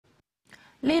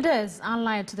Leaders,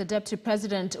 allied to the Deputy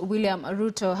President William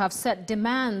Ruto, have set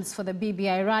demands for the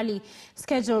BBI rally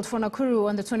scheduled for Nakuru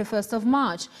on the 21st of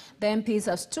March. The MPs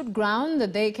have stood ground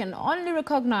that they can only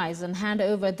recognize and hand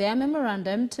over their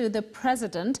memorandum to the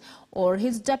President or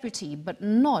his deputy, but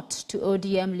not to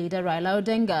ODM leader Raila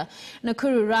Odinga.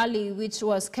 Nakuru rally, which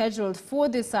was scheduled for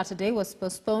this Saturday, was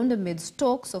postponed amidst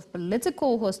talks of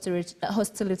political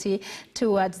hostility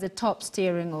towards the top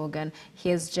steering organ.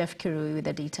 Here's Jeff Kirui with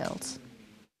the details.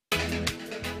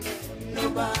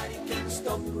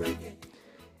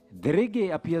 The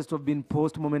reggae appears to have been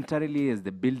paused momentarily as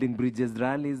the Building Bridges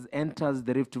rallies enters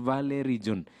the Rift Valley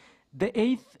region. The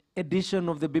 8th edition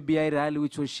of the BBI rally,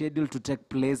 which was scheduled to take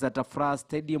place at Afra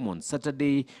Stadium on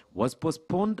Saturday, was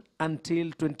postponed until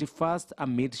 21st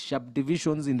amid sharp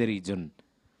divisions in the region.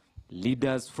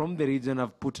 Leaders from the region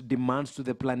have put demands to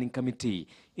the planning committee,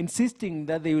 insisting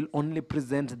that they will only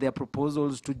present their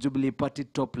proposals to Jubilee Party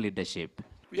top leadership.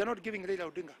 We are not giving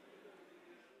Raila Odinga.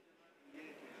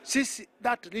 Since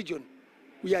that region,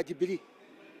 we are Jubilee.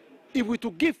 If we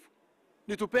to give,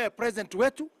 need to pay a president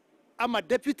wetu, ama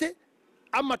deputy,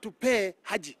 ama to pay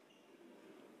haji.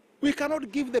 We cannot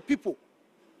give the people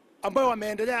ambao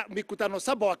wameendelea mikutano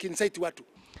saba wakinsaiti watu.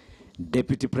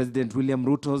 Deputy President William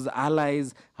Ruto's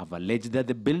allies have alleged that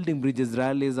the Building Bridges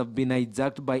rallies have been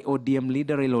hijacked by ODM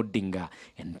leader Raila Odinga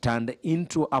and turned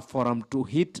into a forum to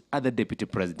hit at the Deputy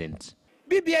President.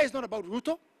 BBI is not about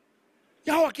Ruto.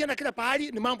 Yao wakienda kila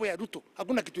pahali ni mambo ya Ruto.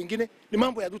 Hakuna kitu ingine, ni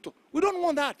mambo ya Ruto. We don't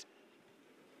want that.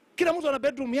 Kila mtu ana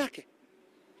bedroom yake.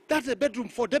 That's a bedroom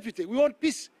for deputy. We want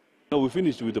peace. Now we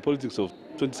finished with the politics of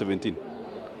 2017.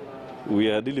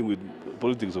 We are dealing with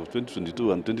politics of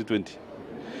 2022 and 2020.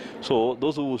 So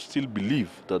those who still believe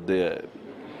that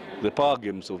the power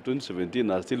games of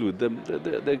 2017 are still with them,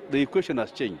 the equation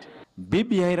has changed.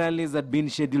 BBI rallies had been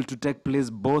scheduled to take place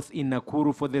both in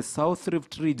Nakuru for the South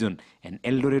Rift region and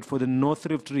Eldoret for the North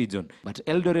Rift region. But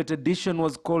Eldoret edition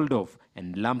was called off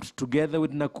and lumped together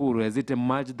with Nakuru as it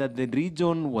emerged that the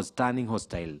region was turning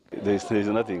hostile.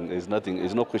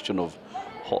 There's no question of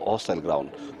hostile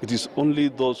ground. It is only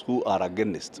those who are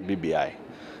against BBI,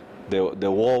 the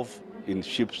wolf in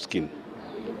sheepskin,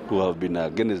 who have been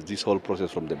against this whole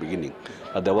process from the beginning,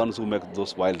 are the ones who make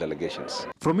those wild allegations.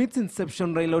 From its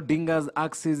inception, Raila Odinga's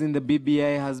axis in the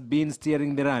BBI has been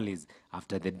steering the rallies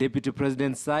after the Deputy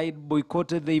President's side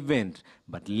boycotted the event,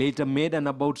 but later made an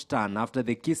about turn after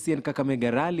the Kisii and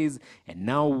Kakamega rallies and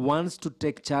now wants to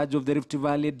take charge of the Rift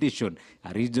Valley edition,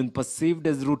 a region perceived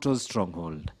as Ruto's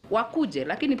stronghold. Wakuje,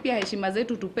 lakini pia heshima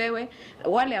zetu tupewe,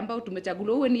 wale ambao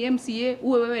tumechaguliwa, uwe ni MCA,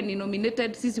 uwe wewe ni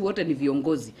nominated, sisi wote ni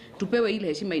viongozi. Tupewe ile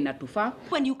heshima inatufaa.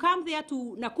 When you come there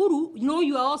to Nakuru, you know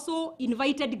you are also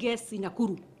invited guests in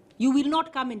Nakuru. You will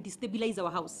not come and destabilize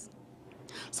our house.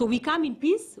 So we come in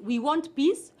peace, we want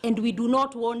peace, and we do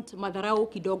not want madharau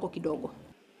kidogo kidogo.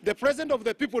 The president of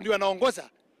the people ndio anaongoza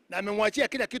na amemwachia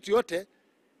kila kitu yote.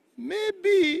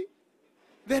 Maybe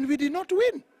then we did not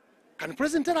win. Can the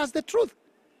president tell us the truth?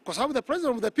 Because I'm the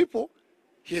president of the people,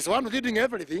 he is one leading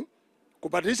everything.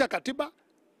 Kubadilisha katiba,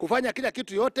 kufanya kila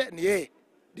kitu yote ni yeye.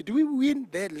 Did we win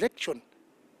the election?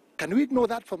 Can we know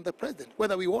that from the president,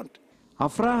 whether we want?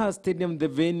 Afraha Stadium, the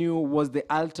venue, was the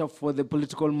altar for the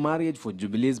political marriage for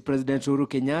Jubilee's President Uhuru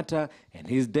Kenyatta and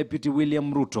his deputy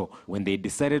William Ruto when they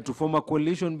decided to form a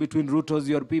coalition between Ruto's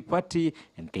URP party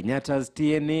and Kenyatta's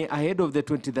TNA ahead of the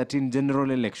 2013 general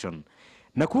election.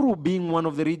 Nakuru being one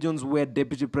of the regions where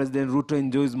Deputy President Ruto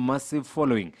enjoys massive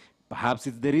following, perhaps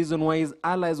it's the reason why his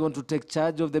allies want to take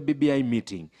charge of the BBI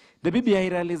meeting. The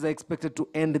BBI rallies are expected to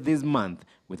end this month,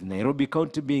 with Nairobi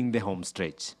County being the home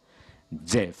stretch.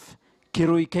 Jeff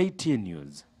Kirui, KTN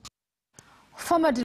News. Former